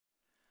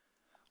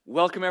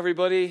Welcome,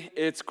 everybody.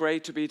 It's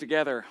great to be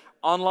together.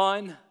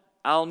 Online,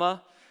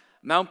 Alma,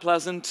 Mount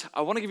Pleasant.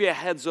 I want to give you a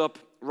heads up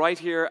right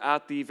here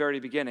at the very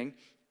beginning.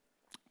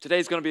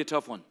 Today's going to be a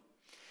tough one.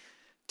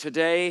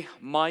 Today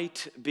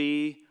might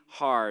be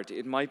hard.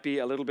 It might be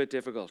a little bit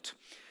difficult.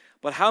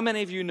 But how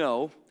many of you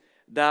know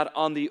that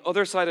on the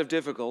other side of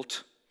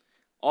difficult,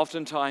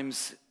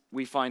 oftentimes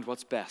we find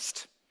what's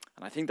best?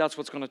 And I think that's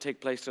what's going to take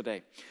place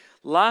today.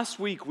 Last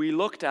week, we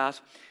looked at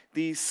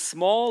these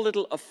small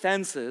little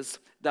offenses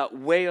that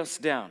weigh us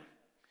down.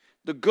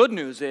 The good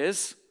news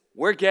is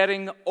we're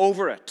getting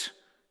over it.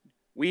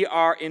 We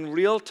are in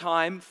real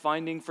time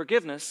finding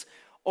forgiveness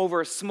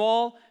over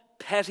small,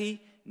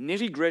 petty,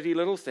 nitty-gritty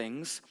little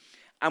things,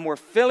 and we're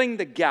filling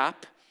the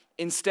gap.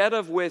 Instead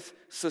of with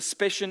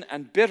suspicion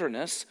and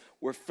bitterness,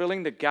 we're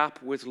filling the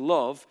gap with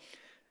love.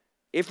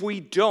 If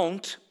we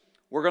don't,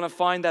 we're going to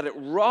find that it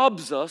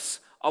robs us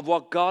of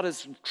what God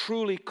is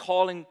truly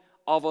calling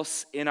of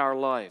us in our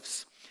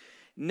lives.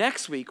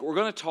 Next week, we're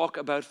going to talk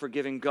about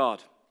forgiving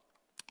God.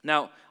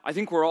 Now, I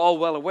think we're all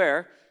well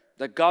aware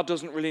that God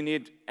doesn't really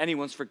need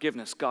anyone's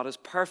forgiveness. God is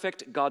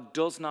perfect. God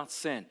does not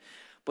sin.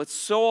 But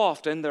so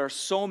often, there are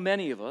so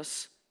many of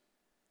us,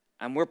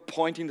 and we're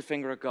pointing the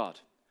finger at God.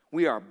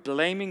 We are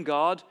blaming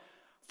God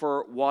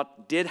for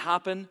what did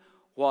happen,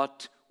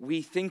 what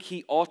we think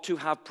He ought to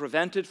have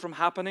prevented from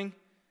happening,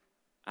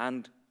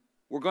 and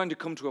we're going to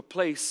come to a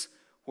place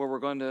where we're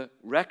going to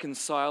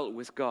reconcile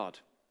with God.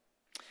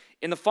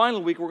 In the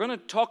final week, we're going to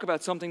talk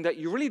about something that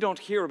you really don't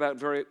hear about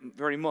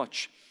very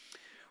much.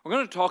 We're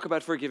going to talk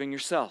about forgiving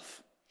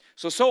yourself.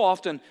 So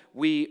often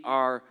we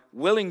are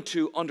willing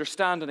to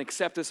understand and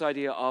accept this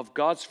idea of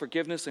God's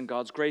forgiveness and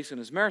God's grace and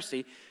His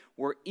mercy.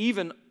 We're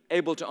even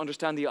able to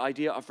understand the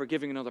idea of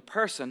forgiving another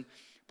person.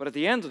 But at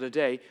the end of the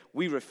day,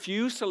 we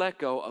refuse to let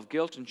go of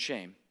guilt and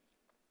shame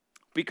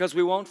because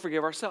we won't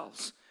forgive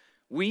ourselves.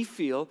 We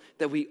feel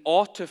that we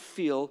ought to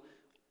feel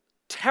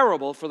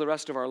terrible for the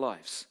rest of our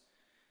lives.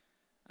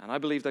 And I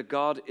believe that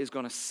God is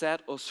going to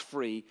set us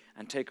free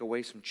and take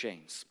away some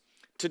chains.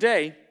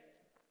 Today,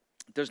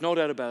 there's no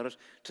doubt about it,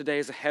 today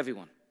is a heavy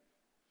one.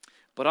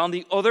 But on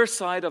the other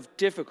side of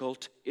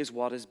difficult is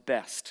what is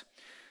best.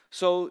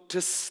 So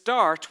to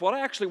start, what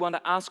I actually want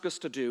to ask us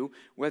to do,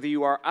 whether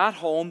you are at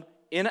home,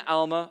 in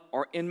Alma,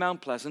 or in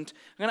Mount Pleasant,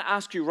 I'm going to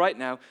ask you right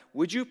now,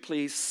 would you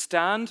please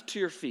stand to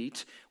your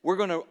feet? We're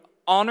going to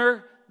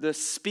honor the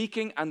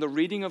speaking and the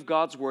reading of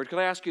God's Word. Could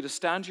I ask you to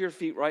stand to your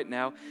feet right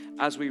now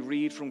as we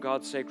read from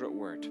God's sacred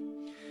Word?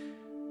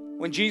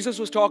 When Jesus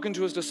was talking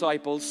to His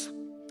disciples,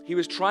 He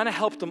was trying to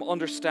help them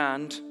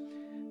understand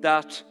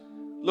that,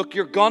 look,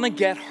 you're going to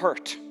get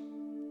hurt.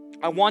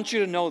 I want you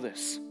to know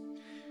this.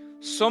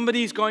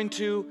 Somebody's going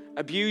to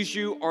abuse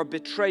you or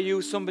betray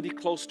you, somebody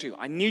close to you.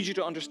 I need you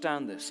to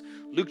understand this.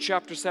 Luke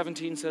chapter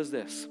 17 says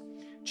this.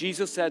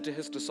 Jesus said to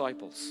His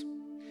disciples,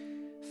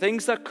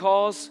 things that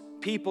cause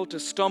people to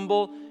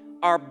stumble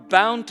are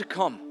bound to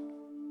come.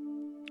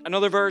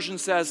 Another version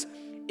says,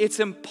 it's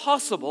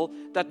impossible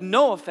that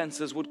no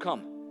offenses would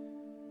come.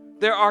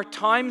 There are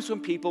times when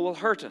people will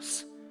hurt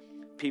us.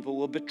 People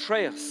will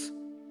betray us.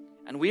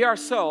 And we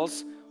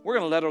ourselves, we're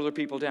going to let other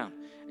people down.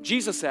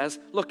 Jesus says,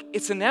 look,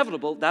 it's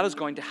inevitable that is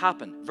going to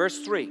happen. Verse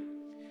 3,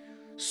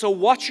 so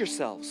watch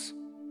yourselves.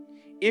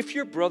 If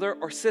your brother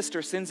or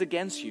sister sins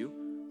against you,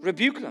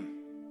 rebuke them.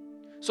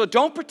 So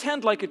don't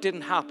pretend like it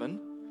didn't happen.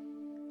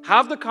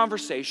 Have the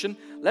conversation.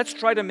 Let's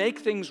try to make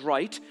things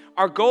right.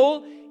 Our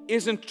goal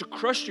isn't to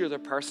crush the other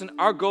person.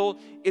 Our goal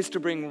is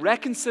to bring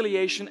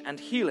reconciliation and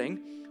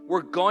healing.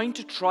 We're going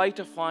to try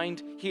to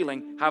find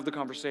healing. Have the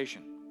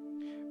conversation.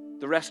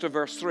 The rest of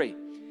verse 3.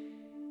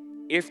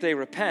 If they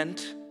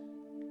repent,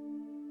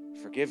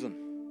 forgive them.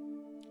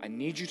 I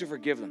need you to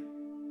forgive them.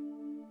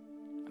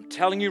 I'm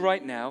telling you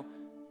right now,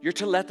 you're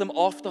to let them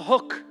off the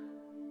hook.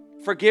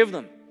 Forgive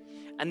them.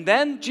 And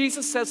then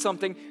Jesus says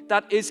something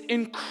that is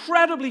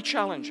incredibly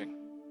challenging.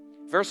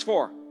 Verse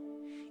 4,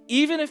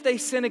 even if they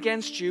sin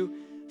against you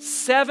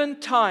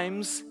 7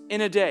 times in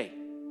a day,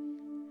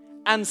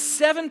 and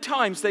 7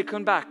 times they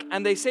come back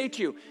and they say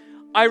to you,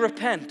 I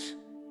repent,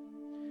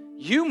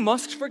 you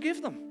must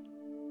forgive them.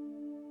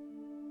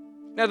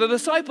 Now the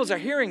disciples are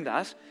hearing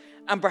that,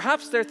 and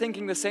perhaps they're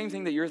thinking the same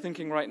thing that you're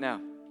thinking right now.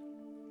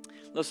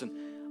 Listen,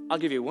 I'll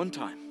give you 1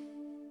 time,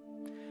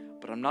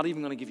 but I'm not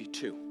even going to give you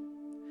 2.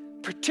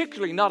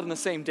 Particularly not in the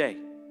same day.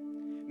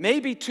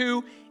 Maybe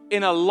 2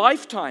 in a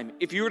lifetime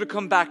if you were to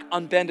come back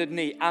on bended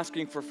knee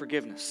asking for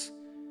forgiveness.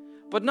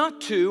 But not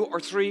 2 or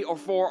 3 or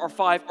 4 or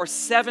 5 or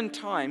 7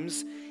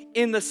 times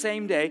in the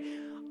same day.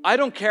 I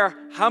don't care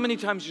how many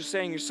times you're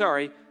saying you're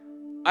sorry.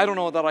 I don't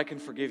know that I can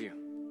forgive you.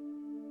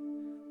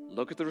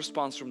 Look at the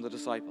response from the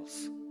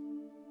disciples.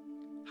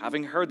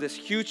 Having heard this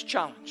huge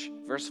challenge,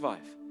 verse 5,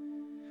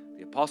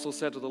 the apostle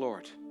said to the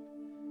Lord,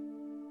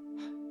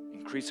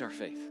 increase our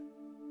faith.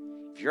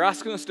 If you're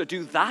asking us to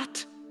do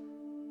that,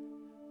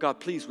 God,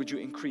 please, would you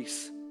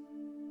increase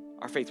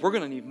our faith? We're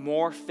going to need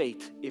more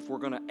faith if we're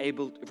going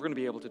to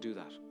be able to do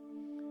that.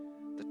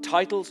 The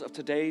titles of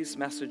today's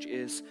message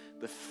is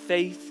The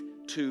Faith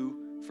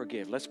to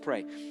forgive. Let's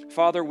pray.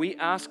 Father, we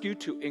ask you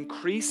to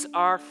increase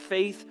our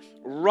faith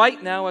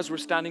right now as we're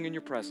standing in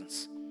your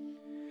presence.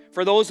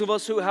 For those of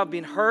us who have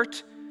been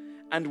hurt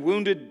and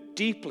wounded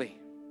deeply,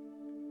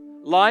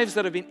 lives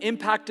that have been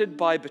impacted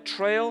by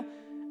betrayal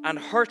and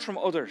hurt from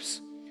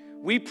others,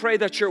 we pray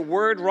that your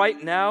word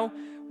right now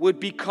would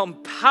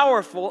become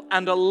powerful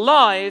and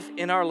alive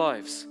in our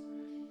lives.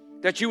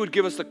 That you would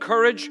give us the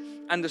courage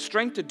and the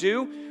strength to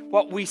do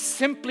what we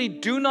simply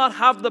do not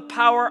have the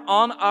power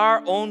on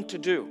our own to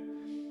do.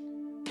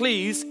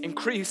 Please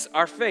increase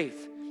our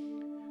faith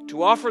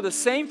to offer the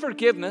same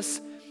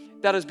forgiveness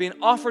that has been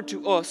offered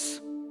to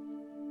us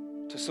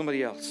to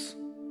somebody else.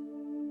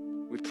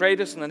 We pray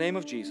this in the name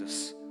of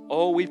Jesus.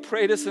 Oh, we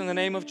pray this in the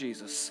name of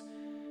Jesus.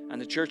 And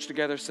the church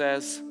together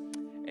says,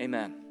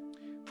 amen.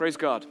 Praise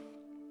God.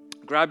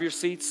 Grab your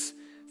seats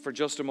for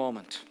just a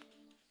moment.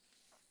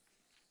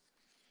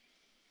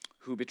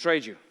 Who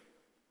betrayed you?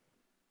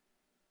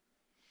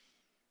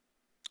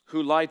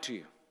 Who lied to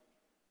you?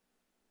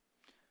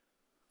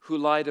 Who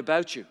lied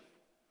about you?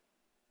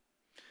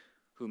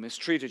 Who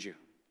mistreated you?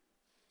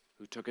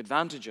 Who took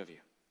advantage of you?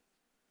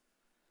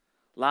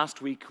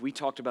 Last week, we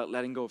talked about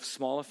letting go of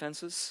small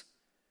offenses.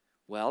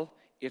 Well,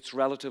 it's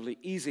relatively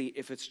easy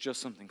if it's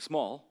just something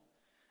small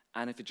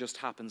and if it just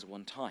happens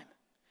one time.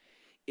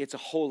 It's a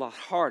whole lot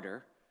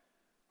harder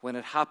when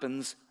it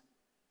happens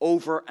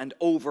over and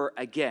over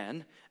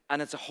again,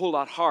 and it's a whole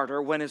lot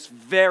harder when it's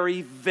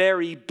very,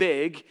 very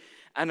big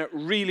and it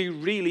really,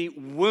 really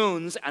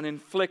wounds and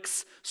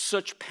inflicts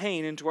such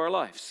pain into our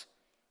lives.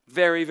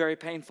 Very, very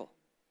painful.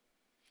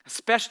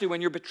 Especially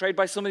when you're betrayed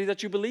by somebody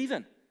that you believe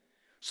in,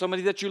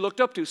 somebody that you looked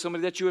up to,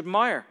 somebody that you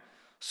admire,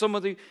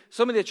 somebody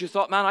that you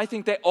thought, man, I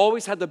think they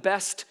always had the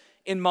best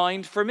in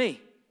mind for me.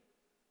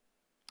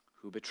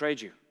 Who betrayed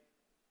you?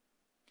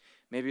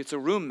 Maybe it's a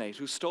roommate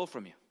who stole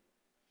from you.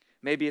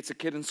 Maybe it's a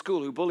kid in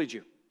school who bullied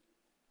you.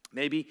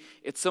 Maybe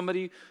it's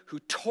somebody who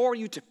tore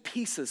you to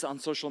pieces on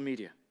social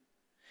media.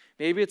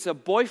 Maybe it's a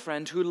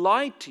boyfriend who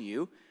lied to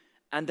you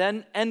and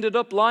then ended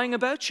up lying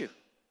about you.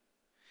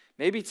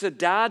 Maybe it's a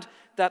dad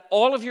that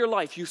all of your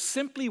life you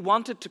simply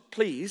wanted to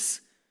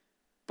please,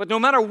 but no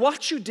matter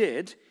what you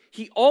did,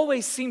 he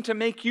always seemed to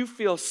make you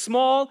feel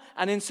small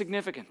and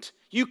insignificant.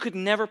 You could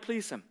never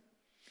please him.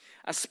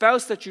 A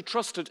spouse that you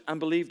trusted and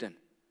believed in,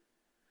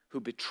 who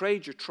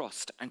betrayed your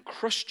trust and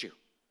crushed you.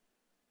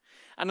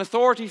 An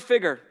authority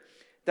figure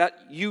that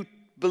you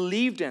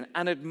believed in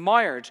and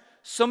admired,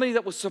 somebody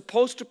that was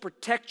supposed to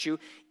protect you.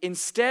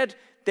 Instead,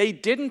 they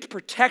didn't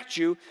protect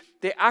you.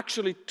 They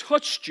actually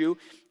touched you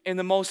in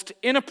the most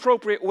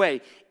inappropriate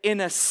way,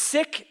 in a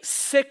sick,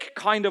 sick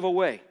kind of a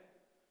way.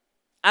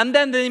 And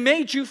then they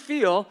made you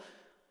feel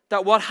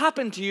that what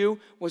happened to you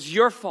was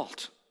your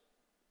fault.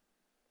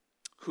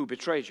 Who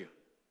betrayed you?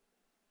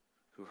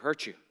 Who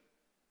hurt you?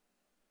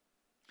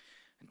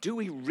 Do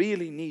we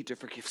really need to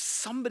forgive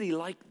somebody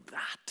like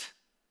that?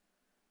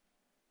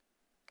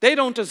 They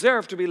don't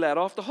deserve to be let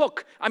off the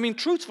hook. I mean,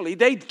 truthfully,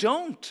 they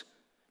don't.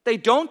 They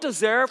don't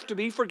deserve to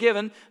be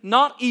forgiven,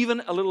 not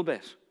even a little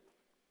bit.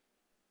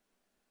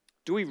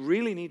 Do we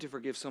really need to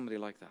forgive somebody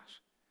like that?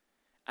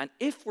 And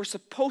if we're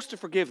supposed to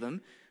forgive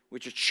them,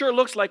 which it sure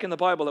looks like in the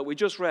Bible that we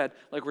just read,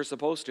 like we're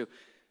supposed to,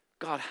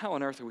 God, how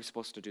on earth are we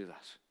supposed to do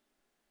that?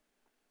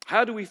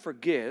 How do we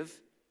forgive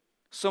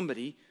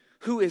somebody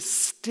who is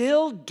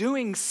still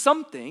doing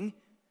something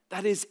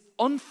that is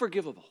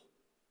unforgivable?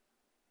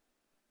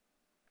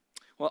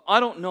 Well, I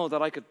don't know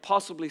that I could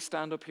possibly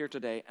stand up here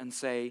today and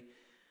say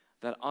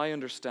that I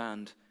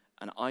understand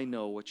and I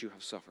know what you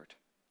have suffered.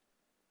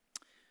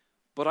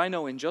 But I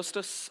know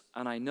injustice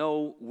and I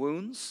know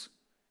wounds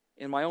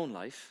in my own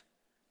life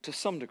to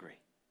some degree.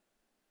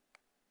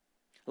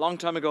 A long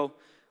time ago,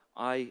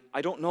 I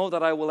don't know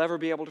that I will ever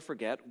be able to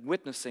forget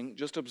witnessing,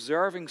 just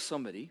observing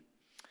somebody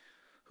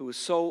who was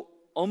so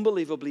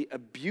unbelievably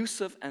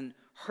abusive and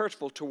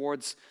hurtful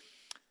towards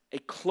a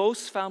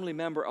close family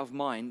member of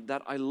mine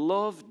that I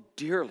love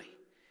dearly.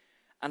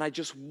 And I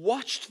just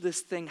watched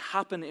this thing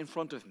happen in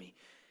front of me.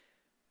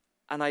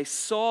 And I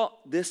saw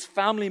this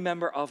family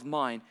member of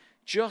mine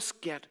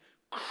just get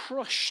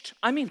crushed.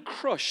 I mean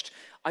crushed.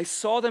 I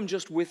saw them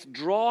just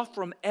withdraw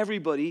from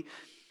everybody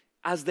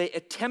as they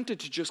attempted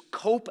to just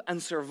cope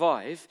and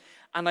survive.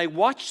 And I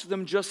watched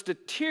them just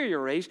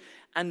deteriorate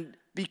and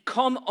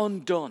become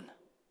undone.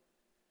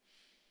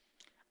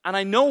 And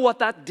I know what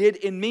that did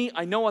in me.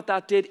 I know what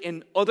that did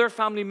in other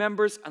family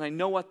members. And I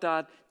know what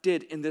that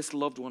did in this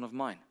loved one of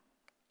mine.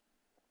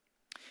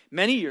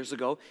 Many years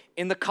ago,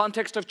 in the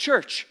context of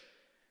church,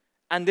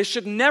 and this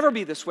should never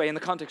be this way in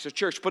the context of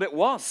church, but it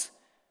was.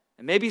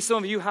 And maybe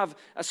some of you have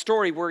a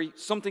story where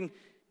something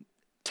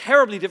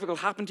terribly difficult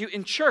happened to you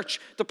in church,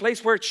 the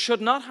place where it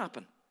should not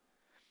happen.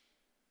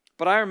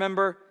 But I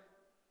remember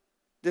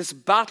this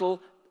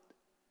battle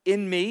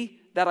in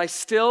me that I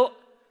still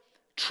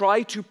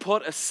try to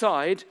put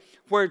aside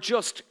where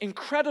just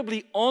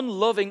incredibly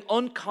unloving,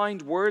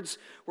 unkind words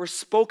were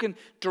spoken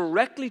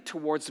directly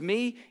towards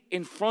me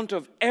in front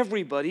of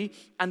everybody,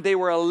 and they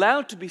were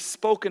allowed to be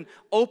spoken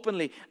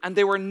openly, and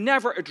they were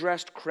never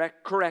addressed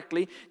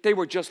correctly. They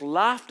were just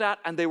laughed at,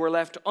 and they were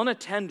left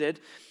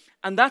unattended.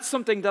 And that's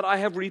something that I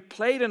have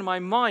replayed in my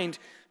mind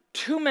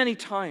too many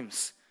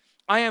times.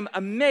 I am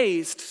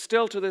amazed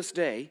still to this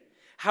day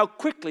how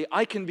quickly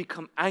I can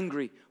become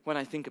angry when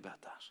I think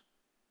about that.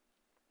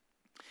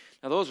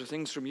 Now, those are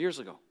things from years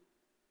ago.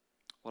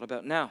 What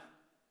about now?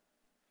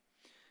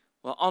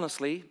 Well,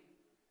 honestly,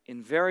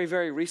 in very,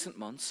 very recent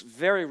months,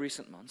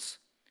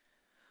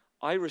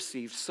 I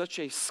received such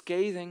a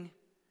scathing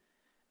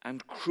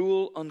and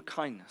cruel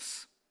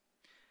unkindness.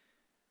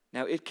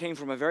 Now, it came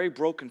from a very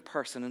broken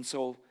person, and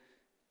so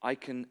I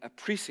can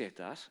appreciate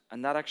that,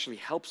 and that actually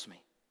helps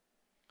me.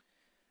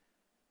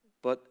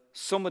 But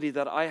somebody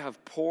that I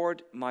have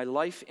poured my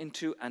life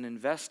into and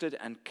invested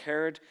and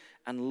cared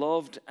and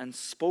loved and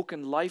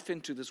spoken life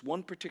into, this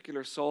one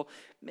particular soul,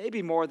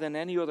 maybe more than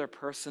any other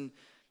person,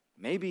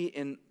 maybe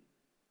in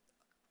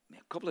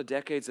a couple of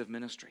decades of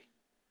ministry.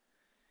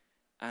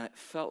 And it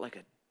felt like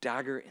a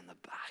dagger in the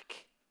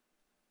back.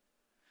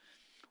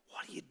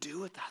 What do you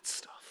do with that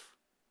stuff?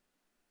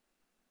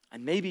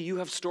 And maybe you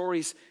have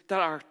stories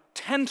that are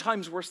 10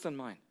 times worse than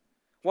mine.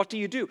 What do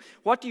you do?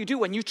 What do you do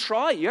when you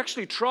try? You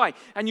actually try,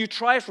 and you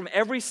try it from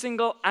every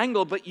single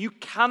angle, but you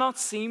cannot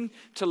seem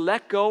to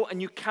let go,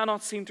 and you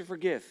cannot seem to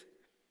forgive.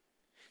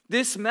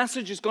 This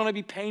message is going to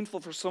be painful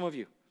for some of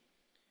you.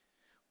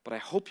 But I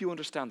hope you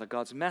understand that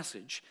God's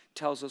message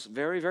tells us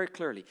very, very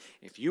clearly,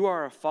 if you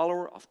are a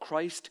follower of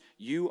Christ,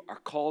 you are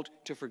called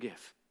to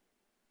forgive.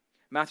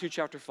 Matthew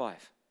chapter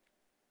 5.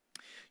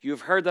 You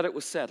have heard that it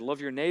was said,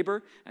 love your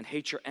neighbor and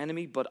hate your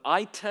enemy, but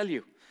I tell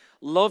you,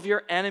 love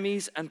your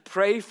enemies and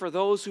pray for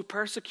those who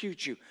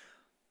persecute you.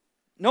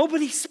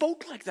 Nobody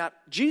spoke like that.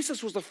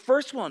 Jesus was the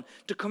first one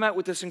to come out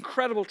with this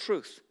incredible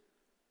truth.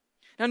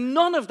 Now,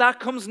 none of that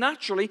comes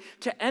naturally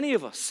to any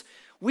of us.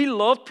 We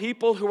love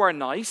people who are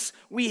nice.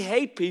 We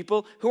hate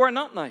people who are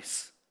not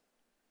nice.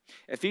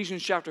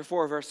 Ephesians chapter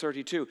 4, verse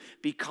 32.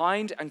 Be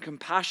kind and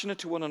compassionate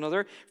to one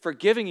another,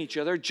 forgiving each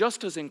other,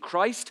 just as in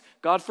Christ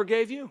God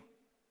forgave you.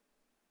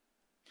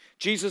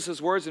 Jesus'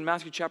 words in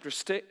Matthew chapter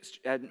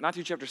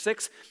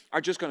 6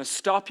 are just going to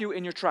stop you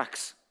in your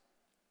tracks.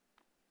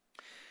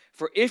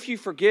 For if you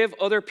forgive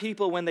other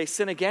people when they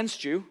sin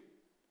against you,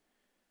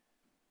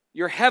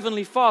 your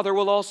heavenly Father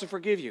will also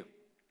forgive you.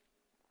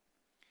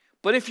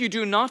 But if you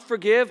do not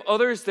forgive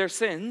others their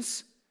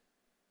sins,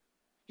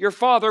 your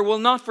Father will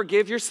not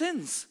forgive your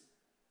sins.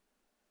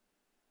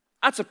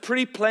 That's a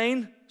pretty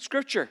plain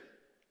scripture.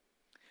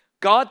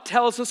 God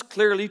tells us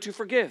clearly to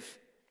forgive.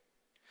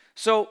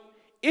 So,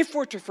 if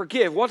we're to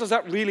forgive, what does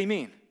that really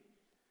mean?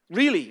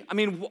 Really, I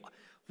mean,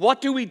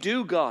 what do we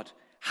do, God?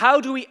 How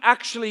do we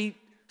actually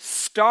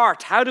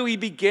start? How do we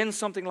begin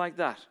something like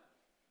that?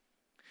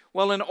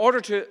 Well, in order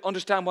to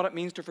understand what it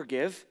means to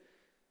forgive,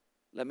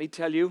 let me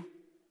tell you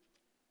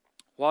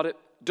what it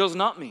does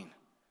not mean.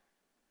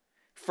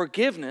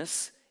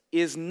 Forgiveness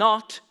is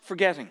not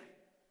forgetting.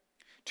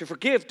 To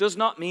forgive does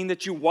not mean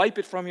that you wipe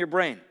it from your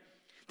brain,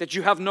 that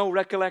you have no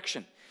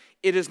recollection.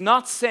 It is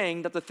not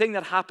saying that the thing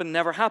that happened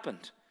never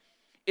happened.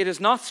 It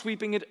is not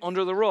sweeping it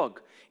under the rug.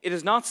 It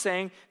is not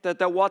saying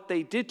that what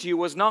they did to you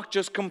was not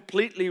just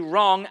completely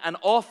wrong and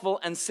awful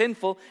and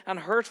sinful and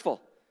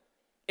hurtful.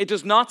 It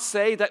does not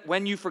say that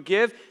when you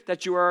forgive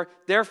that you are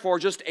therefore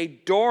just a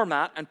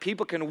doormat and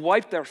people can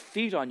wipe their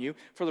feet on you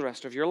for the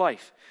rest of your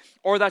life.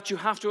 Or that you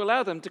have to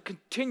allow them to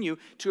continue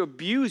to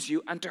abuse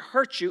you and to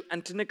hurt you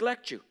and to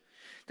neglect you.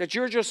 That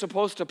you're just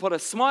supposed to put a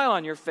smile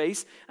on your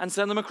face and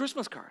send them a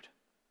Christmas card.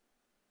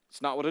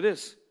 It's not what it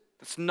is.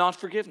 That's not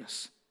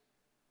forgiveness.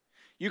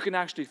 You can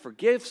actually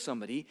forgive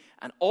somebody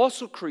and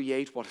also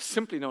create what is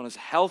simply known as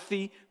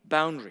healthy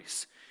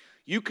boundaries.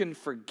 You can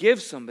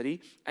forgive somebody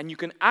and you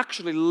can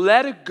actually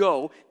let it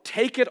go,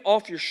 take it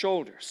off your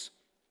shoulders.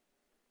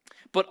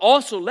 But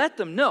also let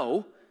them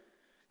know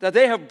that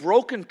they have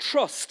broken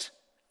trust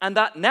and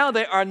that now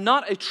they are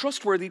not a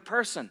trustworthy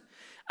person.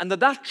 And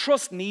that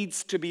trust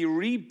needs to be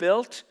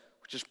rebuilt,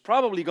 which is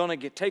probably going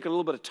to take a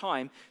little bit of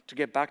time to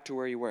get back to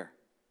where you were.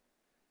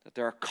 That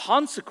there are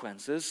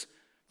consequences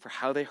for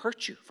how they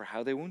hurt you, for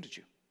how they wounded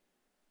you.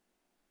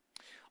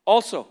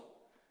 Also,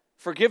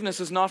 forgiveness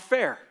is not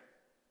fair.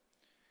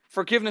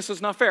 Forgiveness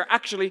is not fair.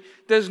 Actually,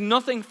 there's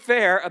nothing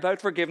fair about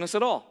forgiveness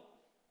at all.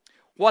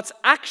 What's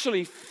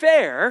actually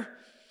fair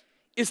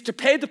is to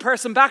pay the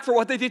person back for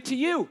what they did to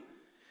you.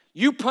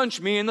 You punch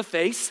me in the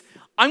face,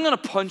 I'm going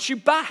to punch you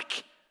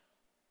back.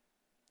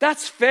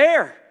 That's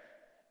fair.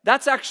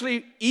 That's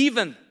actually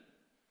even.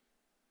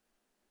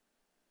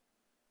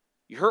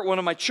 You hurt one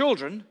of my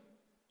children,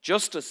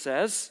 justice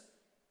says,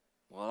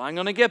 well, I'm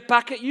going to get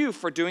back at you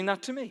for doing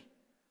that to me.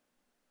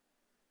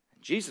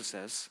 And Jesus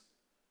says,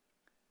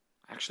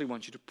 I actually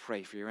want you to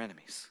pray for your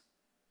enemies.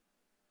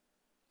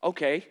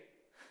 Okay,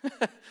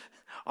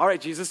 All right,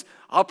 Jesus,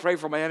 I'll pray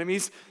for my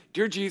enemies.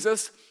 Dear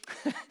Jesus,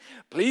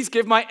 please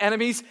give my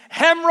enemies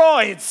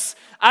hemorrhoids.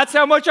 That's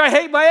how much I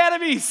hate my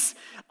enemies.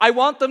 I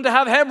want them to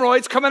have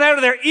hemorrhoids coming out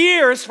of their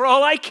ears for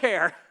all I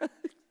care.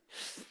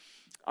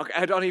 Okay,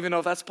 I don't even know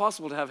if that's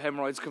possible to have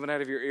hemorrhoids coming out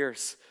of your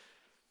ears.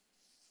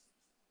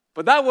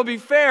 But that would be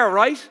fair,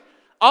 right?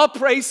 I'll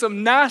pray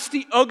some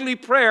nasty, ugly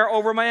prayer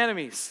over my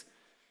enemies.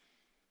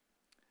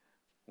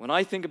 When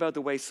I think about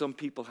the way some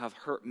people have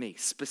hurt me,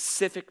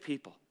 specific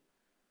people,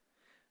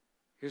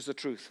 here's the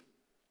truth.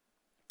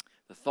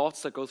 The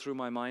thoughts that go through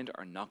my mind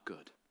are not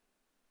good.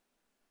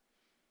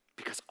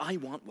 Because I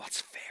want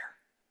what's fair.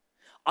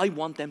 I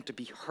want them to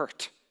be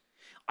hurt.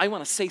 I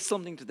want to say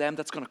something to them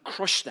that's going to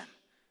crush them.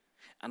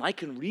 And I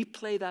can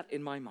replay that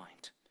in my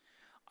mind.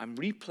 I'm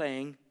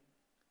replaying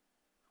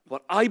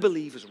what I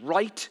believe is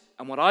right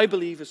and what I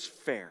believe is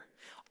fair.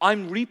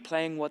 I'm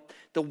replaying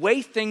the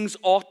way things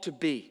ought to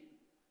be.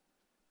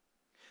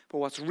 But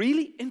what's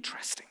really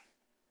interesting,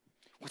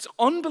 what's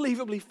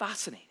unbelievably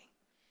fascinating,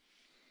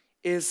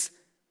 is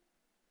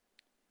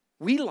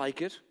we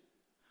like it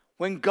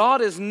when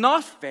God is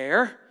not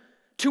fair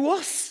to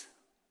us.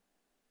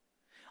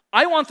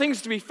 I want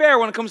things to be fair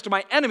when it comes to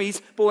my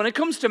enemies, but when it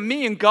comes to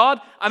me and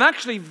God, I'm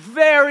actually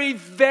very,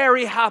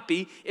 very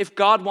happy if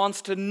God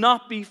wants to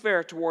not be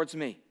fair towards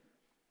me.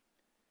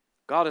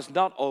 God is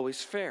not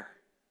always fair.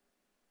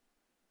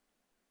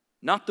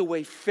 Not the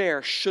way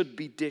fair should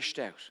be dished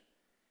out.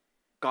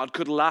 God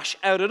could lash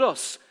out at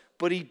us,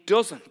 but he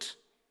doesn't.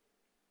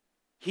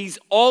 He's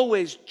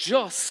always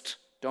just.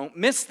 Don't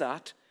miss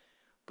that.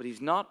 But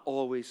he's not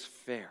always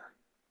fair.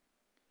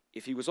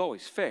 If he was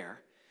always fair,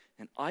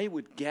 then I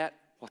would get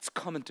what's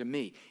coming to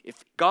me.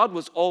 If God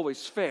was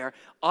always fair,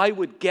 I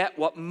would get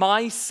what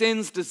my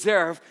sins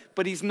deserve,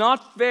 but he's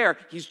not fair.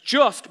 He's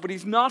just, but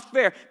he's not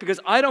fair because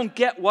I don't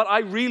get what I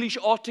really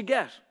ought to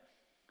get.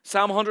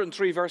 Psalm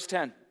 103, verse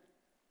 10.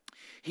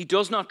 He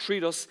does not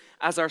treat us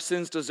as our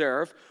sins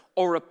deserve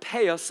or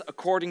repay us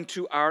according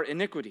to our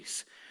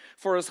iniquities.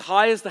 For as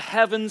high as the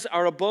heavens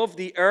are above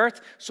the earth,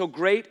 so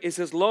great is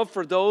his love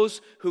for those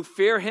who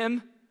fear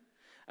him.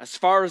 As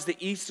far as the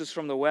east is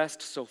from the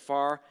west, so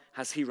far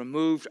has he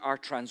removed our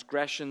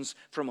transgressions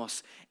from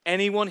us.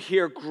 Anyone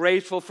here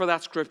grateful for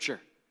that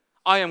scripture?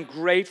 I am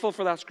grateful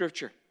for that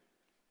scripture.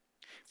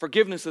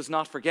 Forgiveness is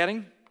not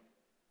forgetting.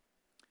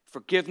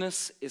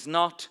 Forgiveness is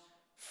not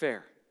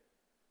fair.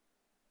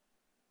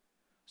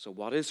 So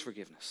what is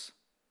forgiveness?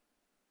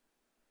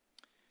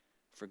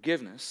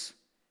 Forgiveness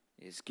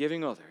is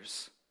giving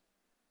others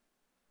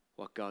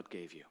what God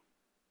gave you.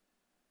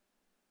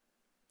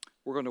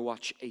 We're going to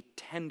watch a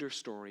tender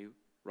story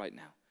right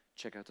now.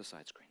 Check out the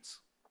side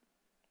screens.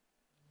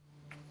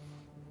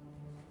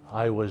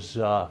 I was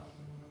out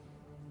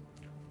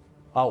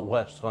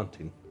west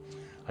hunting.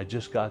 I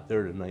just got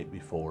there the night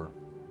before.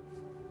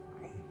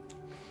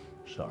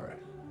 Sorry.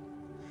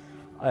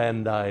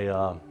 And I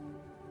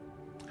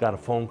got a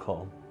phone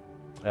call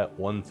at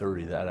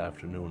 1:30 that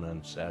afternoon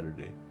on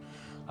Saturday,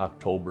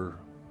 October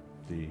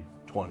the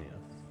 20th.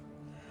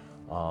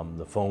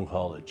 The phone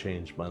call that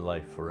changed my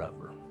life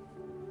forever.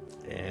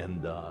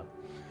 And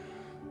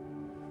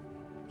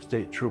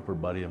state trooper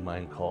buddy of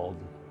mine called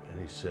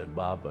and he said,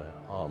 Bob,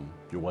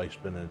 your wife's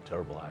been in a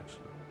terrible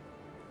accident.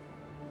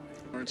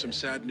 Learned some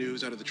sad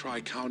news out of the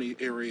Tri-County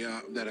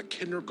area that a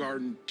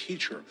kindergarten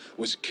teacher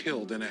was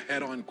killed in a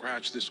head-on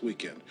crash this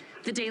weekend.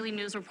 The Daily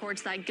News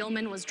reports that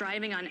Gilman was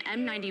driving on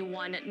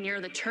M91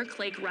 near the Turk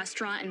Lake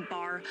restaurant and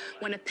bar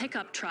when a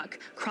pickup truck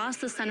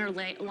crossed the center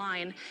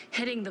line,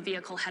 hitting the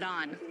vehicle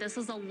head-on. This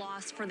is a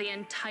loss for the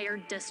entire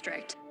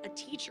district. A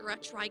teacher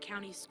at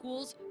Tri-County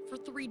schools for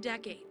 3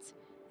 decades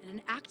and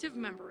an active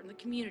member in the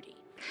community.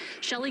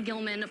 Shelley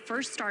Gilman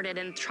first started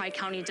in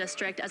Tri-County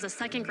District as a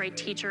second-grade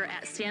teacher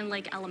at Sand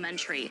Lake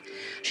Elementary.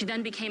 She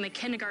then became a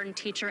kindergarten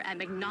teacher at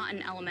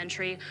McNaughton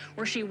Elementary,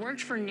 where she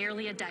worked for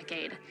nearly a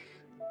decade.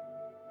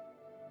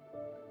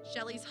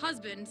 Shelley's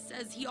husband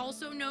says he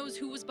also knows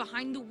who was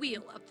behind the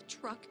wheel of the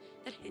truck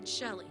that hit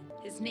Shelley.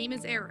 His name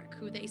is Eric,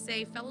 who they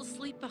say fell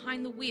asleep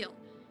behind the wheel,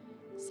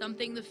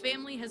 something the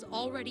family has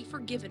already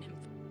forgiven him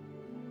for.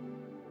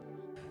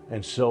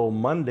 And so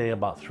Monday,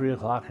 about 3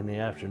 o'clock in the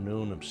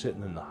afternoon, I'm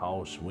sitting in the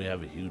house, and we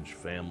have a huge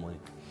family.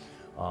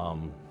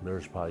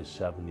 There's probably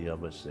 70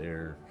 of us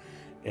there,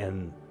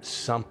 and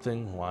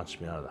something wants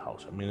me out of the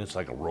house. I mean, it's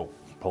like a rope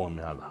pulling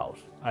me out of the house.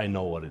 I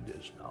know what it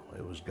is now.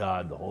 It was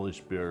God, the Holy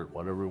Spirit,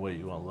 whatever way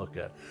you want to look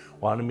at it,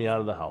 wanted me out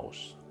of the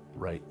house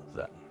right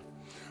then.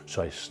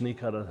 So I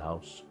sneak out of the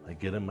house, I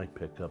get in my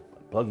pickup, I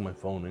plug my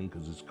phone in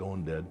because it's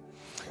going dead.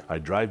 I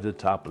drive to the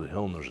top of the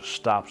hill, and there's a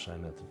stop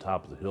sign at the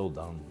top of the hill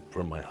down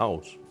from my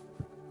house.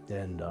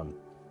 And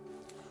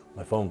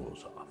my phone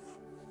goes off.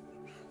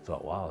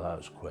 Thought, wow, that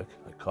was quick.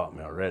 It caught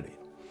me already.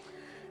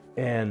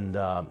 And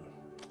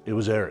it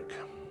was Eric,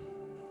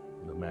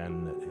 the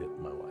man that hit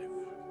my wife.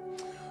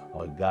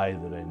 A guy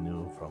that I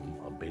knew from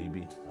a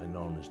baby. I'd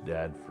known his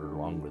dad for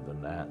longer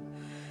than that.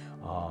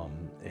 I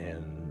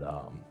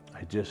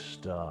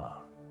just,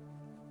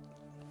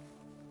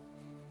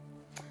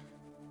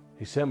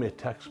 he sent me a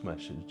text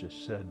message,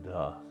 just said,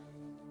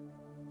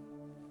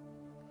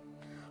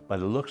 by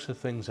the looks of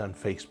things on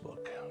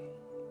Facebook,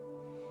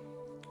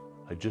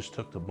 I just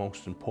took the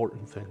most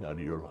important thing out of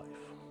your life.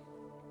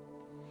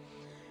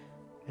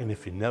 And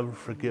if you never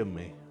forgive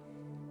me,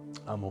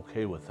 I'm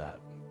okay with that.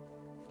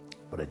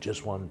 But I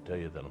just want to tell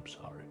you that I'm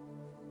sorry.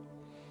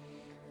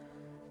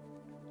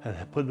 And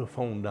I put the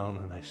phone down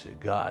and I said,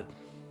 God,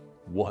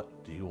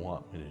 what do you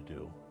want me to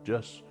do?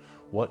 Just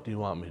what do you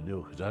want me to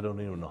do? Because I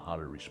don't even know how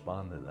to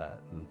respond to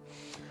that. And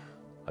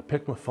I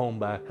picked my phone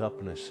back up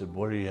and I said,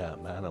 where are you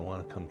at, man? I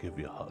want to come give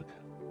you a hug.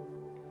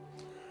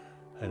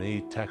 And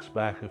he texted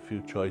back a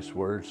few choice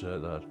words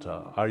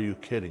that, are you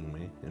kidding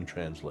me, in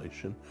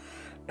translation.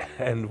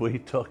 And we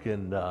took,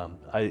 and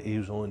he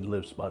only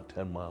lives about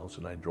 10 miles,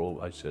 and I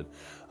said,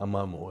 I'm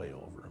on my way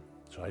over.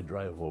 So I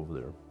drive over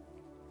there,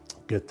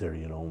 get there,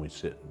 and we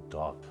sit and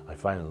talk. I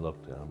finally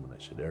looked at him and I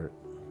said, Eric,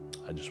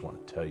 I just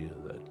want to tell you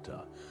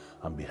that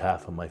on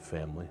behalf of my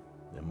family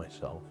and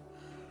myself,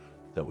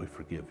 that we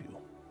forgive you.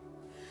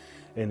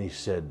 And he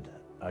said,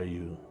 are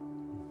you,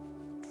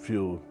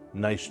 few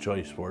nice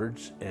choice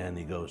words, and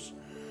he goes,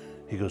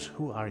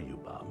 who are you,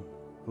 Bob?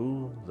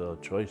 Who the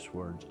choice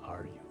words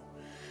are you?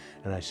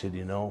 And I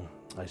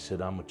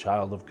said, I'm a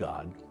child of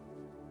God,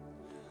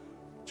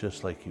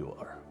 just like you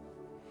are.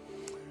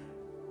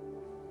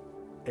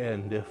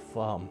 And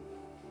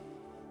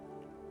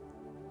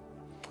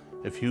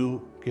if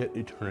you get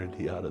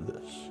eternity out of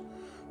this,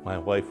 my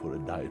wife would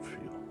have died for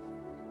you.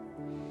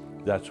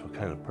 That's what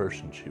kind of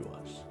person she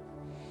was.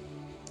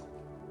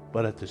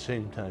 But at the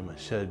same time, I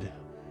said,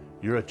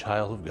 you're a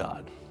child of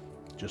God,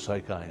 just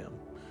like I am.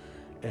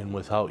 And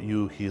without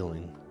you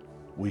healing,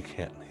 we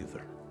can't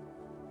either.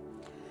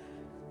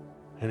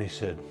 And he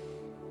said,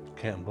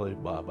 can't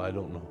believe, Bob, I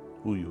don't know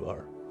who you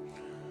are.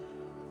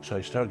 So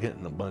I started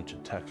getting a bunch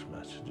of text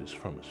messages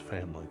from his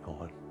family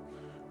going,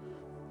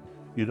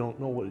 you don't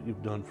know what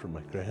you've done for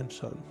my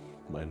grandson,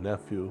 my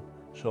nephew,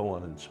 so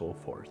on and so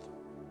forth.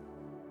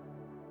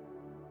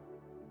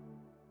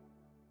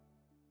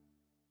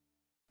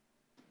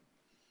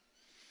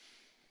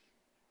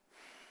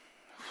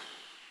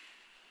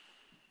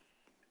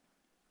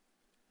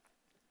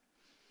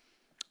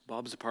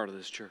 Bob's a part of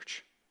this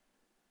church.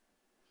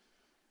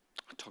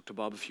 I talked to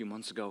Bob a few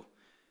months ago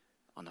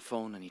on the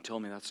phone, and he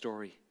told me that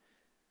story.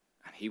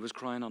 And he was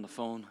crying on the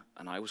phone,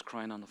 and I was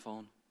crying on the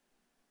phone.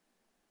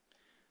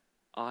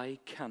 I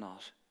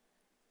cannot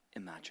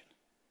imagine.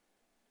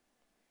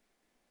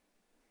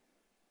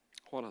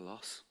 What a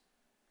loss.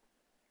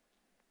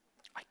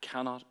 I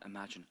cannot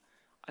imagine.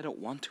 I don't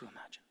want to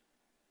imagine.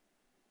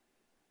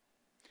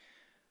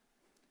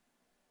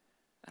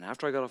 And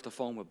after I got off the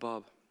phone with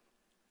Bob,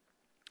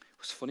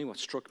 it was funny what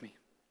struck me.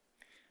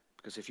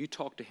 Because if you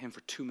talk to him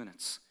for 2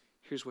 minutes,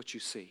 here's what you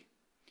see.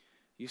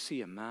 You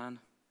see a man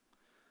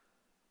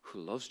who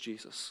loves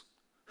Jesus,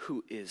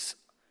 who is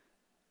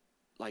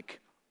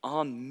like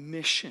on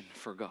mission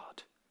for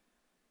God,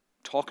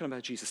 talking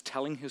about Jesus,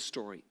 telling his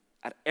story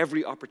at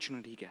every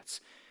opportunity he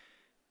gets.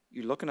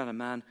 You're looking at a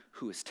man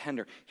who is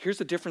tender. Here's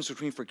the difference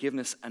between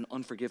forgiveness and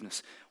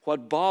unforgiveness.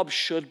 What Bob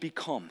should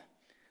become,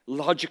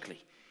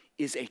 logically,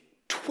 is a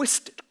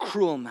twisted,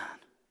 cruel man.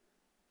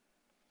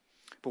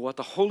 But what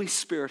the Holy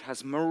Spirit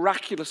has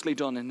miraculously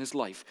done in his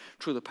life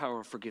through the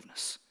power of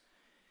forgiveness,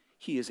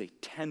 he is a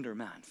tender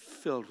man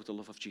filled with the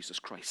love of Jesus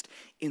Christ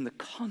in the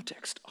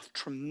context of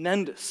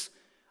tremendous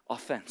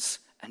offense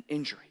and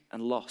injury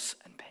and loss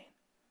and pain.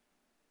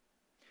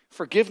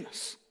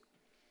 Forgiveness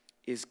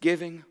is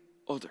giving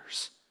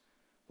others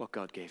what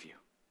God gave you.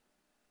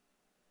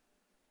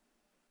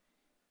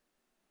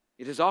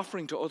 It is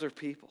offering to other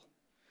people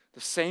the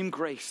same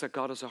grace that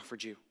God has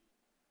offered you.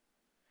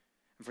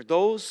 And for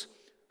those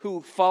who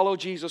follow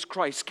Jesus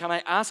Christ, can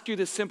I ask you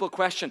this simple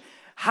question?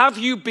 Have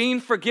you been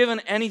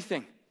forgiven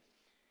anything?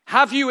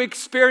 Have you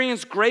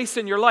experienced grace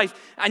in your life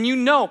and you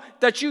know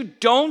that you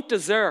don't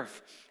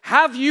deserve?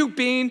 Have you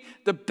been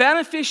the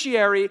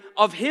beneficiary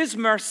of his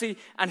mercy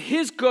and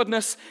his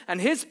goodness and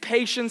his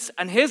patience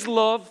and his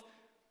love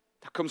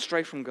that comes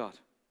straight from God?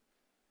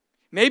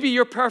 Maybe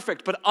you're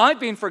perfect, but I've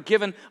been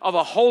forgiven of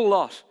a whole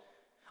lot.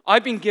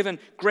 I've been given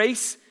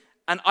grace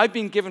and I've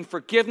been given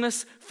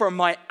forgiveness for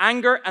my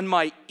anger and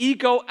my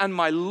ego and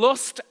my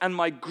lust and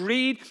my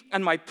greed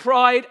and my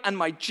pride and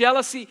my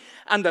jealousy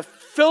and the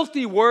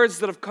filthy words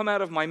that have come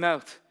out of my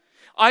mouth.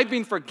 I've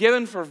been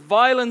forgiven for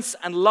violence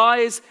and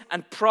lies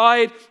and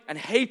pride and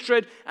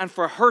hatred and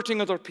for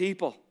hurting other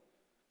people.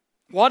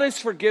 What is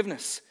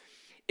forgiveness?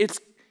 It's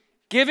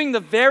giving the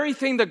very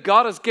thing that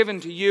God has given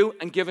to you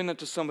and giving it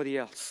to somebody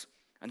else.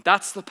 And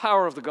that's the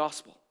power of the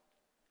gospel.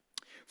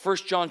 1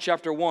 John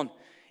chapter 1.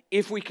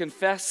 If we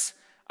confess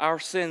our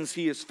sins,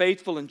 he is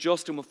faithful and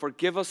just and will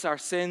forgive us our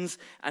sins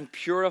and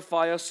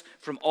purify us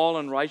from all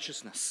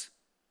unrighteousness.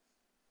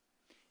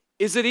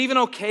 Is it even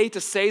okay to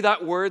say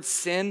that word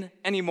sin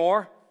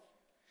anymore?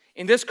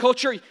 In this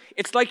culture,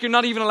 it's like you're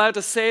not even allowed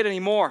to say it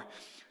anymore.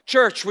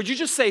 Church, would you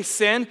just say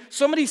sin?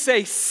 Somebody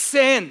say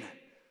sin.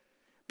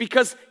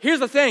 Because here's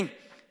the thing,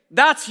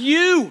 that's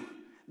you,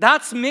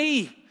 that's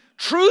me.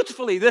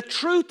 Truthfully, the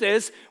truth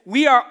is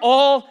we are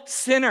all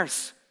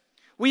sinners.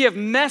 We have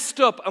messed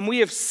up and we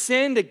have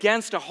sinned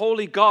against a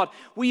holy God.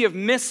 We have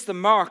missed the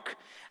mark.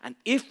 And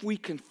if we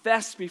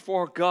confess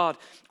before God,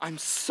 I'm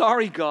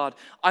sorry, God,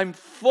 I'm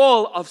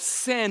full of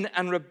sin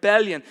and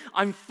rebellion.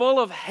 I'm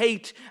full of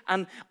hate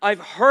and I've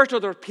hurt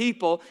other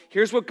people.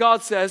 Here's what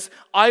God says: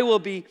 I will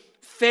be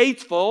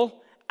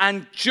faithful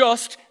and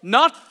just,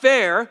 not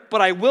fair,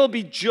 but I will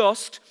be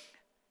just.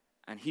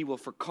 And he will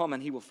come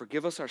and he will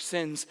forgive us our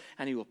sins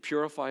and he will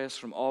purify us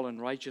from all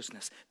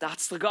unrighteousness.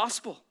 That's the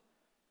gospel.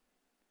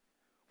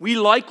 We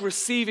like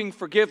receiving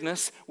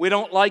forgiveness. We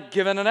don't like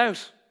giving it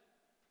out.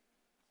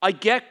 I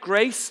get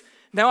grace.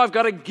 Now I've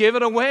got to give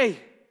it away.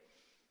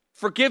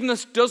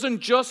 Forgiveness doesn't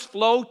just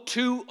flow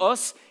to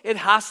us. It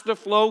has to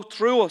flow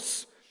through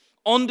us.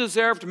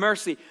 Undeserved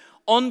mercy,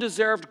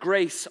 undeserved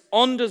grace,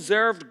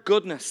 undeserved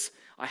goodness.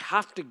 I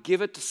have to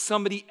give it to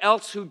somebody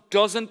else who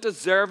doesn't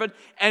deserve it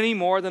any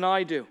more than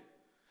I do.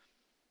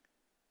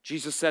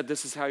 Jesus said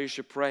this is how you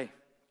should pray.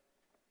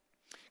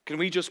 Can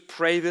we just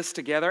pray this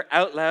together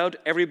out loud?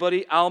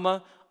 Everybody,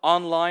 Alma,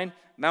 online,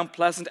 Mount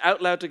Pleasant,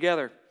 out loud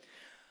together.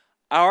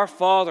 Our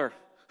Father,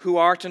 who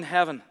art in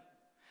heaven,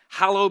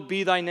 hallowed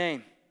be thy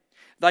name.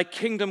 Thy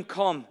kingdom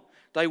come,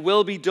 thy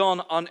will be done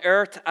on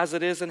earth as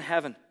it is in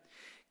heaven.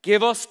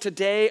 Give us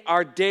today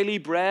our daily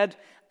bread,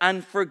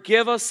 and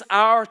forgive us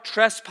our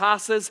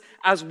trespasses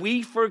as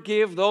we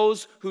forgive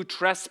those who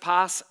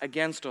trespass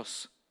against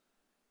us.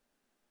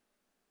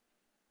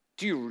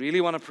 Do you really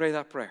want to pray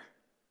that prayer?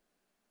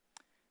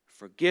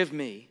 Forgive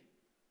me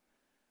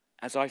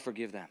as I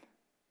forgive them.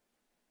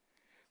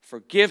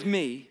 Forgive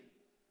me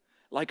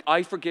like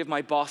I forgive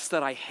my boss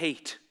that I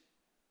hate.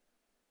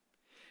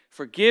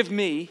 Forgive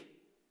me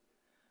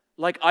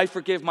like I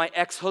forgive my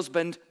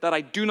ex-husband that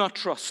I do not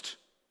trust.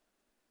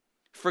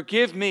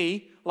 Forgive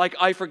me like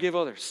I forgive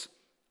others.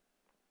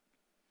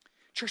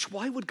 Church,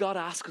 why would God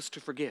ask us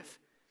to forgive?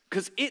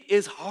 Because it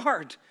is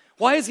hard.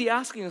 Why is he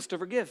asking us to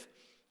forgive?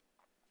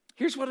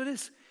 Here's what it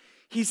is.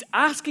 He's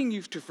asking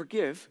you to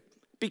forgive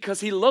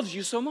because he loves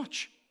you so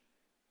much.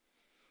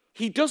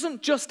 He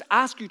doesn't just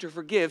ask you to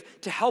forgive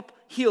to help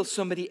heal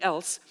somebody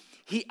else.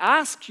 He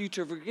asks you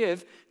to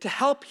forgive to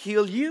help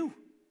heal you.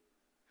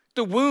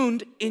 The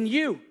wound in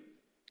you.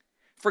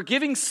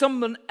 Forgiving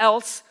someone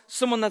else,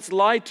 someone that's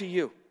lied to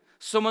you,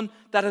 someone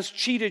that has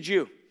cheated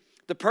you,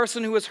 the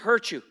person who has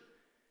hurt you.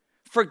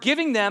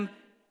 Forgiving them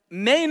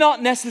may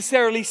not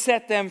necessarily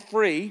set them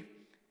free,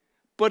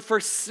 but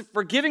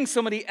forgiving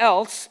somebody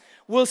else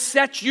will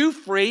set you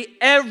free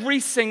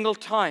every single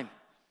time.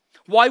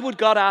 Why would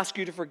God ask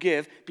you to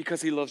forgive?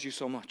 Because he loves you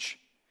so much.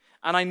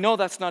 And I know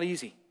that's not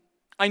easy.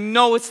 I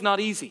know it's not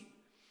easy.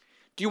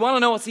 Do you want to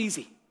know what's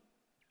easy?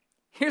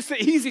 Here's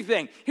the easy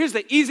thing. Here's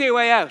the easy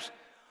way out.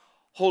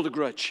 Hold a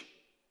grudge.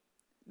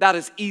 That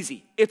is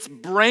easy. It's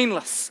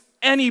brainless.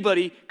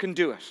 Anybody can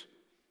do it.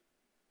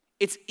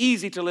 It's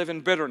easy to live in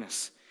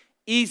bitterness.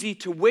 Easy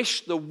to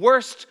wish the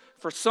worst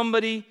for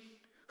somebody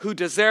who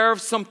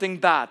deserves something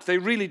bad. They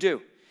really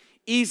do.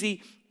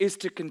 Easy is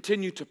to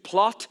continue to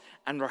plot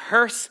and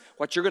rehearse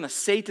what you're going to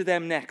say to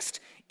them next.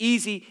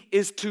 Easy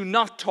is to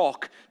not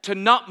talk, to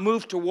not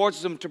move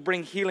towards them to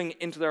bring healing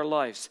into their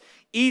lives.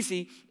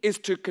 Easy is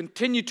to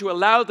continue to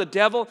allow the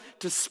devil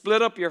to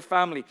split up your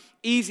family.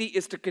 Easy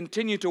is to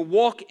continue to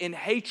walk in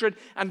hatred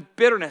and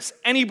bitterness.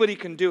 Anybody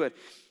can do it.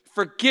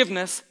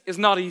 Forgiveness is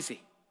not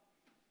easy.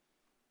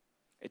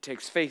 It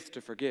takes faith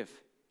to forgive.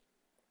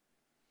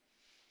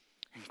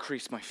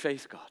 Increase my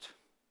faith, God.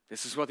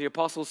 This is what the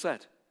apostle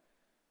said.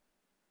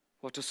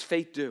 What does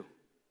faith do?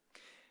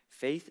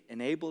 Faith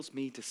enables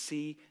me to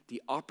see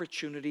the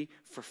opportunity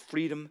for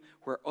freedom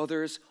where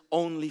others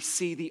only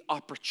see the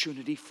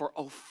opportunity for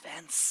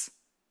offense.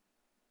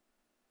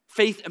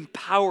 Faith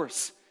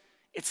empowers.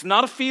 It's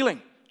not a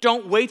feeling.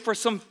 Don't wait for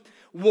some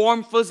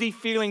warm, fuzzy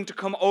feeling to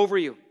come over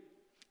you.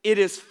 It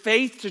is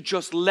faith to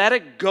just let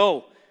it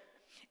go.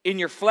 In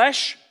your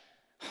flesh,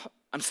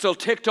 I'm still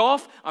ticked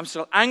off, I'm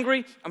still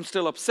angry, I'm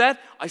still upset,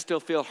 I still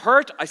feel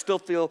hurt, I still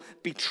feel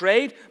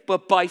betrayed,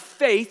 but by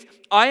faith,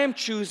 I am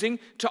choosing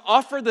to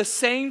offer the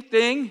same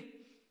thing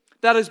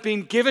that has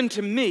been given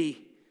to me.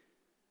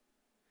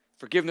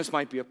 Forgiveness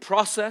might be a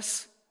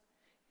process,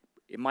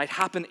 it might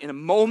happen in a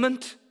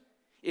moment,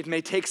 it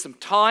may take some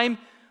time,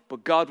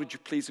 but God, would you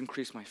please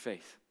increase my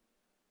faith?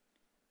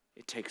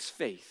 It takes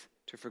faith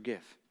to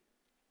forgive.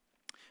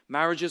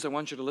 Marriages, I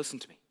want you to listen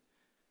to me.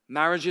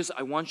 Marriages,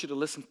 I want you to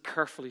listen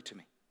carefully to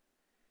me.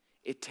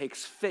 It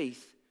takes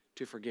faith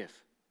to forgive.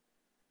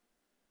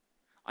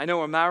 I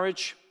know a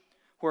marriage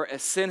where a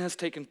sin has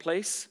taken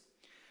place,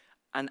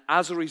 and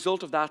as a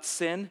result of that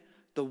sin,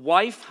 the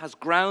wife has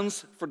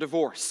grounds for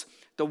divorce.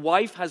 The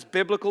wife has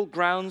biblical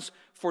grounds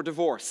for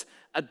divorce.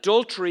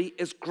 Adultery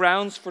is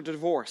grounds for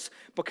divorce.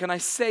 But can I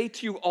say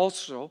to you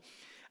also,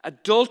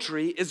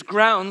 adultery is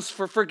grounds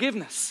for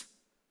forgiveness.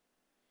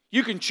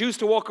 You can choose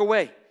to walk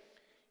away.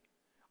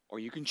 Or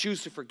you can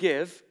choose to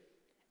forgive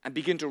and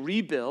begin to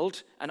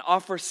rebuild and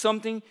offer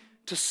something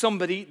to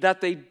somebody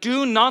that they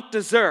do not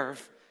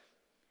deserve.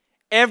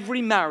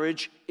 Every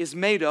marriage is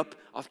made up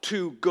of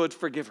two good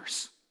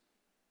forgivers.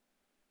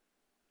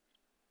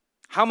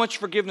 How much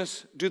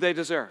forgiveness do they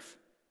deserve?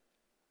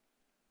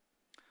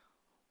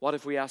 What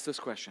if we ask this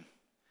question?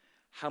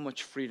 How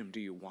much freedom do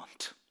you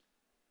want?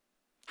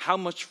 How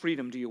much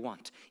freedom do you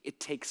want? It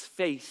takes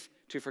faith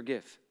to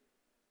forgive.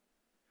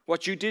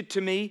 What you did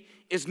to me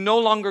is no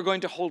longer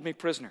going to hold me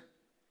prisoner.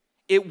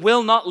 It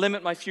will not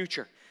limit my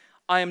future.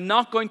 I am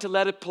not going to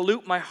let it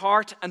pollute my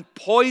heart and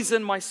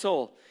poison my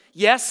soul.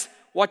 Yes,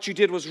 what you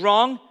did was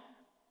wrong.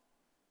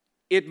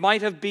 It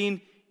might have been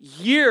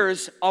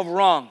years of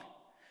wrong.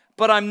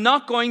 But I'm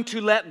not going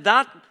to let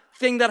that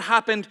thing that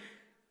happened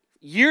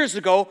years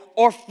ago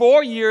or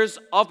 4 years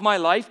of my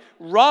life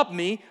rob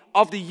me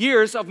of the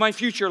years of my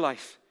future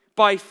life.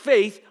 By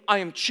faith, I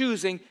am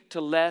choosing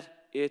to let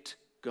it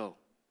go.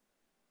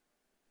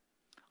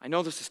 I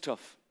know this is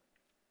tough.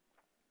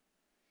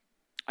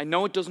 I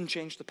know it doesn't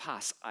change the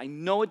past. I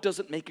know it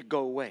doesn't make it go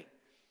away.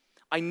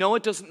 I know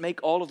it doesn't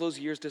make all of those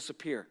years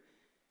disappear.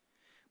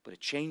 But it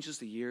changes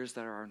the years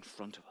that are in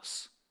front of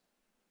us.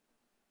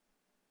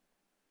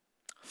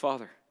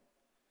 Father,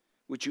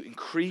 would you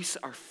increase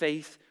our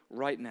faith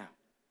right now?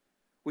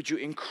 Would you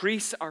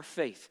increase our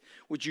faith?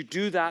 Would you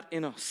do that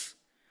in us?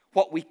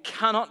 What we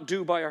cannot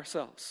do by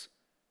ourselves.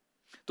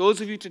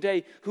 Those of you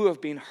today who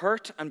have been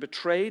hurt and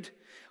betrayed,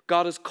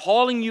 God is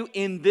calling you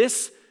in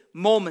this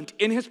moment,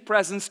 in His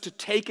presence, to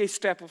take a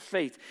step of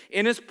faith.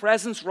 In His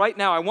presence right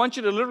now, I want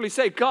you to literally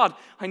say, God,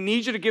 I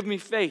need you to give me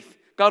faith.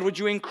 God, would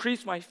you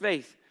increase my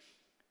faith?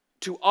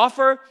 To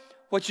offer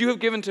what you have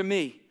given to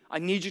me, I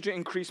need you to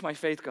increase my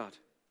faith, God.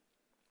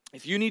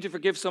 If you need to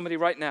forgive somebody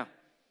right now,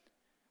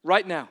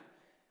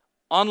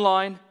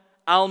 online,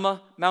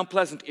 Alma, Mount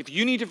Pleasant, if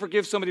you need to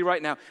forgive somebody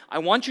right now, I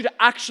want you to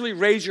actually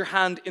raise your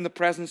hand in the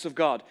presence of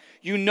God.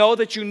 You know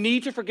that you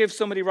need to forgive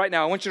somebody right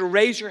now. I want you to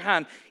raise your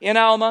hand. In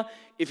Alma,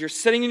 if you're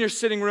sitting in your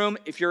sitting room,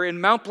 if you're in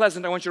Mount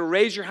Pleasant, I want you to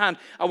raise your hand.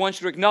 I want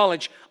you to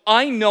acknowledge,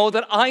 I know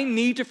that I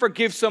need to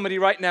forgive somebody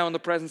right now in the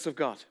presence of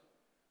God.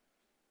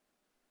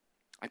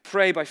 I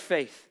pray by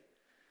faith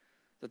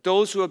that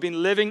those who have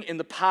been living in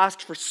the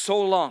past for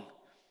so long,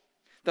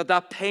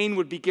 that pain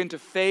would begin to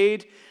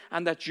fade,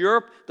 and that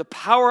the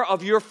power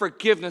of your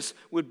forgiveness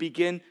would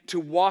begin to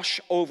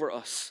wash over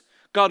us.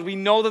 God, we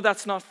know that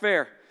that's not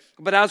fair.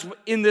 But as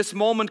in this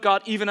moment,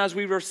 God, even as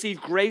we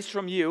receive grace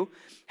from you,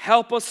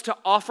 help us to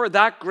offer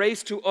that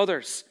grace to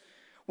others,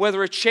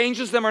 whether it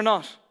changes them or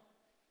not.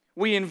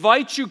 We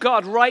invite you,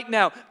 God, right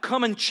now,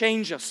 come and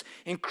change us.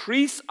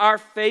 Increase our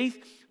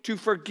faith to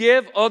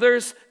forgive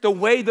others the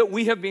way that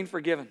we have been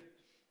forgiven.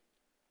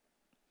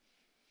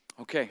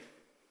 Okay.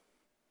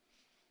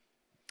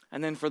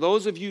 And then for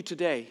those of you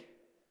today,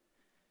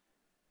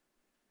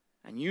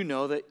 and you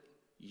know that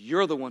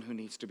you're the one who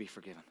needs to be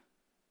forgiven.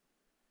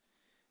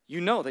 You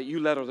know that you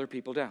let other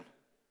people down.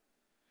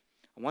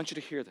 I want you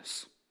to hear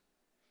this.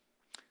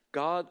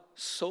 God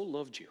so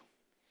loved you,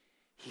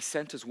 He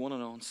sent His one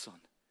and only Son,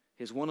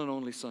 His one and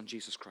only Son,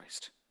 Jesus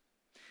Christ,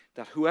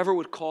 that whoever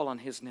would call on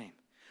His name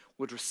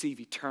would receive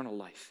eternal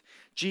life.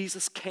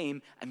 Jesus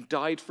came and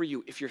died for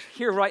you. If you're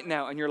here right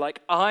now and you're like,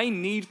 I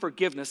need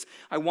forgiveness,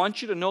 I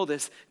want you to know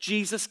this.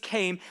 Jesus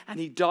came and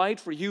He died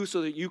for you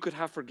so that you could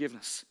have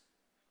forgiveness.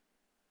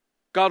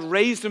 God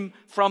raised Him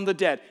from the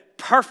dead.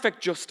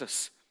 Perfect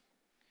justice.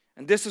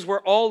 And this is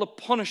where all the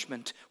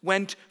punishment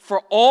went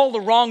for all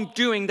the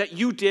wrongdoing that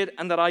you did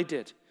and that I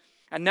did.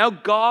 And now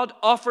God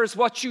offers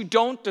what you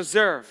don't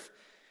deserve.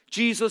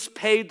 Jesus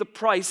paid the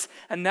price,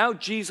 and now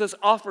Jesus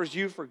offers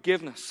you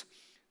forgiveness.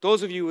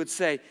 Those of you who would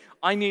say,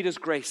 I need His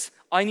grace,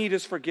 I need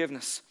His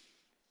forgiveness.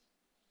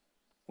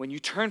 When you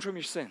turn from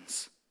your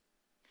sins,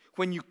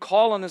 when you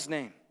call on His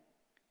name,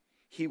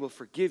 He will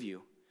forgive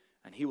you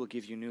and He will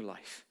give you new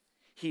life.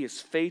 He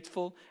is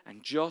faithful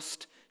and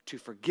just to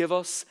forgive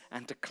us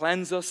and to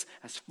cleanse us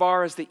as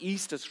far as the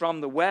east is from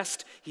the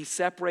west. He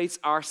separates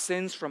our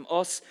sins from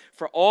us.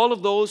 For all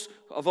of those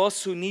of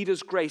us who need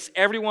His grace,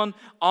 everyone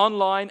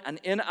online and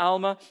in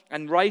Alma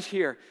and right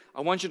here,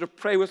 I want you to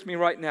pray with me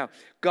right now.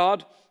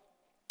 God,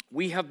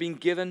 we have been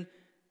given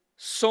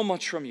so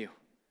much from you.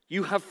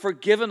 You have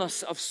forgiven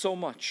us of so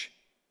much.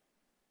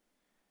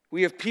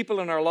 We have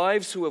people in our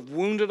lives who have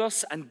wounded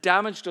us and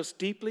damaged us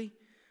deeply.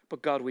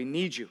 But God, we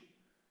need you.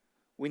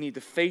 We need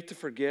the faith to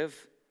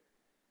forgive.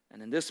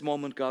 And in this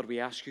moment, God, we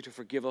ask you to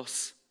forgive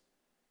us.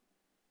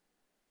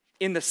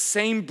 In the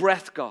same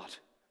breath, God,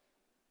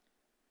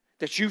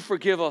 that you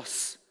forgive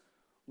us,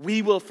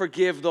 we will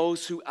forgive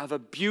those who have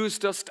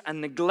abused us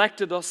and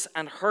neglected us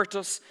and hurt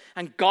us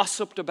and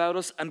gossiped about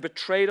us and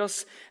betrayed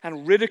us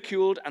and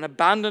ridiculed and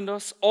abandoned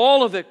us.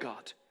 All of it,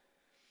 God.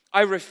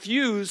 I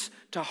refuse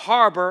to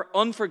harbor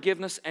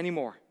unforgiveness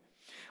anymore.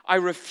 I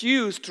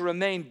refuse to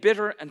remain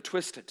bitter and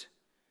twisted.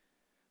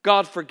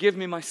 God, forgive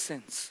me my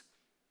sins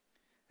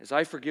as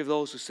I forgive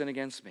those who sin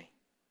against me.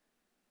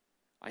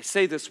 I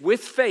say this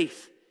with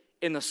faith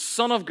in the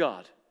Son of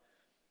God.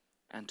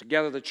 And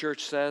together the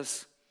church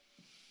says,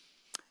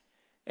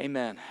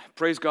 Amen.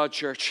 Praise God,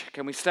 church.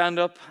 Can we stand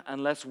up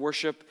and let's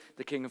worship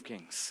the King of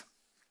Kings?